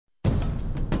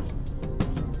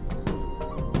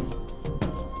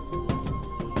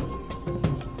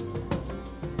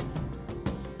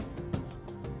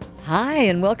Hi,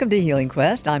 and welcome to Healing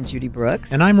Quest. I'm Judy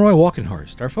Brooks. And I'm Roy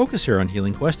Walkenhorst. Our focus here on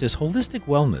Healing Quest is holistic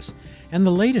wellness and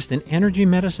the latest in energy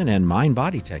medicine and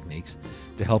mind-body techniques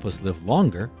to help us live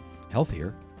longer,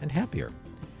 healthier, and happier.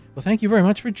 Well, thank you very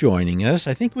much for joining us.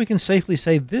 I think we can safely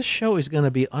say this show is going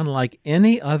to be unlike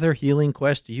any other Healing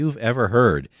Quest you've ever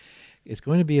heard. It's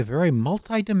going to be a very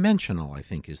multidimensional, I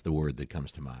think, is the word that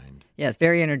comes to mind. Yes,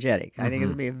 very energetic. I think it's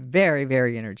going to be a very,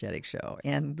 very energetic show.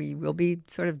 And we will be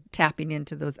sort of tapping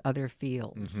into those other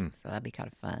fields. So that'll be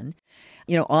kind of fun.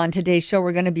 You know, on today's show,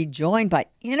 we're going to be joined by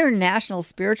international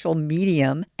spiritual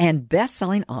medium and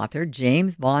best-selling author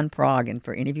James Van Praagh. And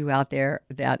for any of you out there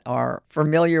that are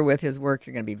familiar with his work,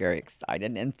 you're going to be very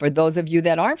excited. And for those of you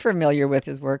that aren't familiar with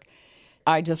his work,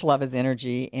 I just love his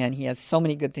energy, and he has so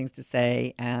many good things to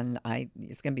say, and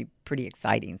it's going to be pretty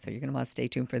exciting, so you're going to want to stay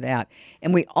tuned for that.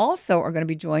 And we also are going to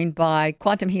be joined by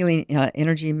quantum healing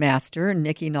energy master,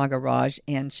 Nikki Nagaraj,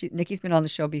 and Nikki's been on the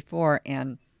show before,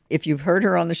 and if you've heard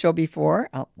her on the show before,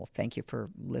 well, thank you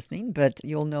for listening, but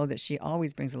you'll know that she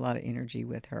always brings a lot of energy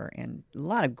with her and a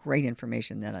lot of great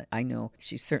information that I know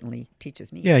she certainly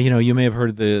teaches me. Yeah, you know, you may have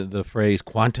heard the phrase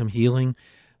quantum healing.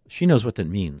 She knows what that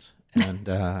means.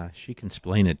 And she can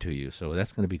explain it to you, so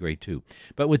that's going to be great too.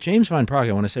 But with James Van Praagh,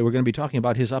 I want to say we're going to be talking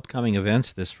about his upcoming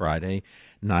events this Friday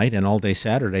night and all day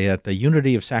Saturday at the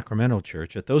Unity of Sacramento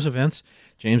Church. At those events,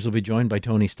 James will be joined by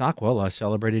Tony Stockwell, a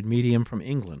celebrated medium from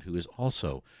England, who is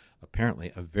also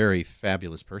apparently a very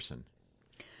fabulous person.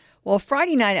 Well,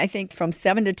 Friday night, I think from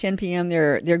 7 to 10 p.m.,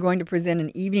 they're going to present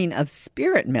an evening of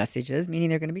spirit messages, meaning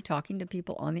they're going to be talking to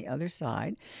people on the other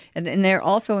side. And they're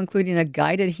also including a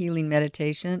guided healing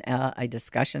meditation, a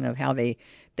discussion of how they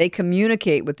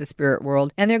communicate with the spirit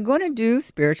world. And they're going to do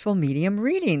spiritual medium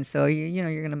readings. So,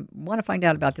 you're going to want to find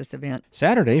out about this event.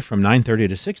 Saturday from 9:30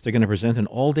 to 6, they're going to present an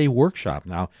all-day workshop.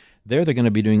 Now, they're going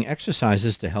to be doing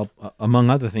exercises to help,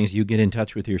 among other things, you get in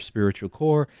touch with your spiritual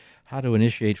core, how to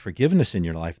initiate forgiveness in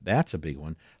your life. That's a big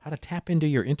one. How to tap into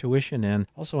your intuition and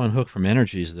also unhook from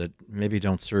energies that maybe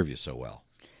don't serve you so well.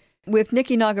 With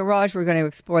Nikki Nagaraj, we're going to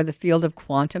explore the field of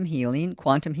quantum healing.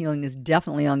 Quantum healing is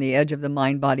definitely on the edge of the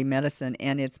mind-body medicine,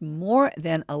 and it's more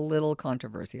than a little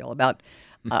controversial. I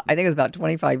think it was about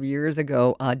 25 years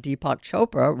ago, Deepak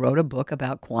Chopra wrote a book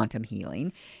about quantum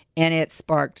healing, and it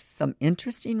sparked some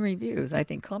interesting reviews. I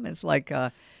think comments like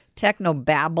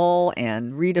techno-babble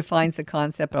and redefines the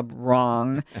concept of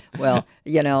wrong. Well,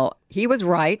 he was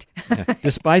right.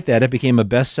 Despite that, it became a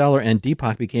bestseller, and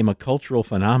Deepak became a cultural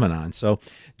phenomenon. So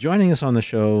joining us on the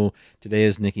show today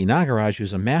is Nikki Nagaraj,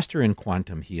 who's a master in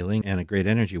quantum healing and a great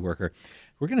energy worker.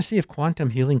 We're going to see if quantum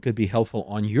healing could be helpful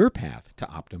on your path to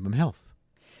optimum health.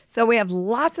 So we have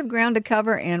lots of ground to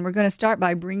cover, and we're going to start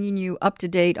by bringing you up to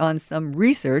date on some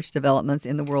research developments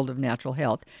in the world of natural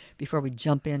health before we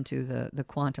jump into the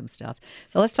quantum stuff.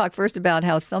 So let's talk first about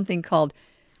how something called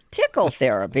tickle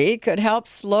therapy could help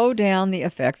slow down the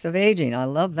effects of aging. I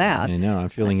love that. I know. I'm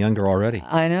feeling younger already.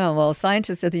 I know. Well,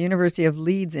 scientists at the University of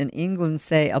Leeds in England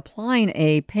say applying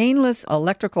a painless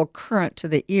electrical current to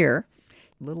the ear,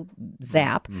 little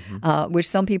zap, which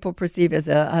some people perceive as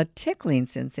a tickling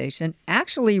sensation,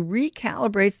 actually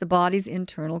recalibrates the body's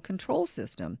internal control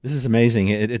system. This is amazing.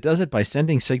 It does it by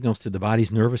sending signals to the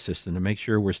body's nervous system to make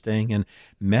sure we're staying in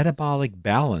metabolic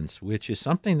balance, which is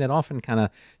something that often kind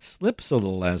of slips a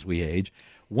little as we age.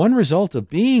 One result of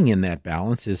being in that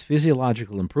balance is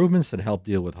physiological improvements that help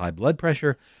deal with high blood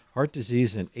pressure, heart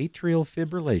disease, and atrial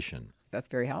fibrillation. That's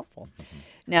very helpful.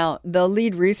 Now, the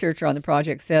lead researcher on the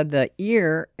project said the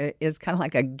ear is kind of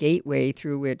like a gateway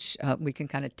through which we can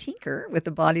kind of tinker with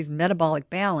the body's metabolic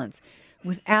balance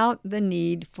without the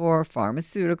need for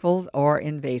pharmaceuticals or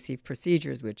invasive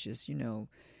procedures, which is,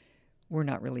 we're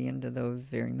not really into those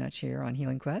very much here on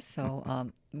Healing Quest.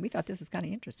 So we thought this was kind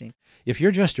of interesting. If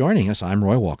you're just joining us, I'm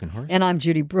Roy Walkenhorst. And I'm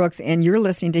Judy Brooks, and you're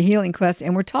listening to Healing Quest,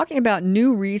 and we're talking about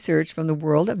new research from the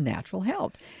world of natural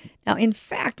health. Now, in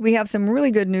fact, we have some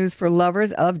really good news for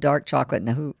lovers of dark chocolate.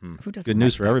 Now, who doesn't Good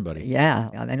news for everybody.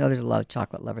 Yeah, I know there's a lot of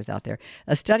chocolate lovers out there.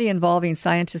 A study involving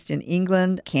scientists in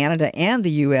England, Canada, and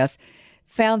the U.S.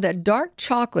 found that dark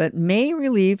chocolate may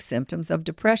relieve symptoms of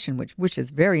depression, which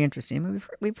is very interesting.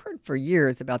 We've heard for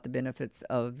years about the benefits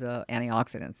of the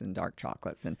antioxidants in dark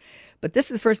chocolates, but this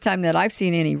is the first time that I've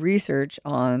seen any research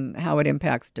on how it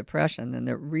impacts depression. And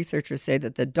the researchers say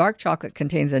that the dark chocolate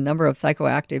contains a number of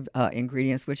psychoactive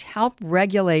ingredients which help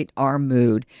regulate our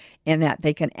mood, and that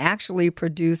they can actually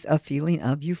produce a feeling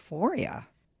of euphoria.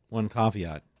 One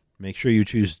caveat: make sure you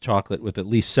choose chocolate with at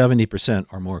least 70%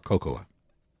 or more cocoa.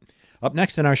 Up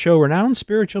next in our show, renowned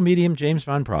spiritual medium James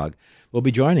Van Praagh will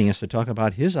be joining us to talk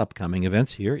about his upcoming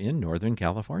events here in Northern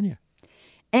California.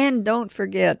 And don't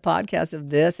forget, podcasts of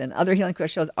this and other Healing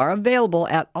Quest shows are available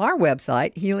at our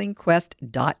website,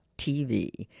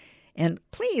 healingquest.tv. And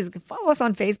please follow us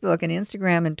on Facebook and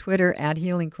Instagram and Twitter at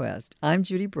Healing Quest. I'm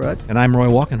Judy Brooks. And I'm Roy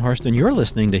Walkenhorst, and you're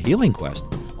listening to Healing Quest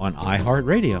on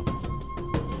iHeartRadio.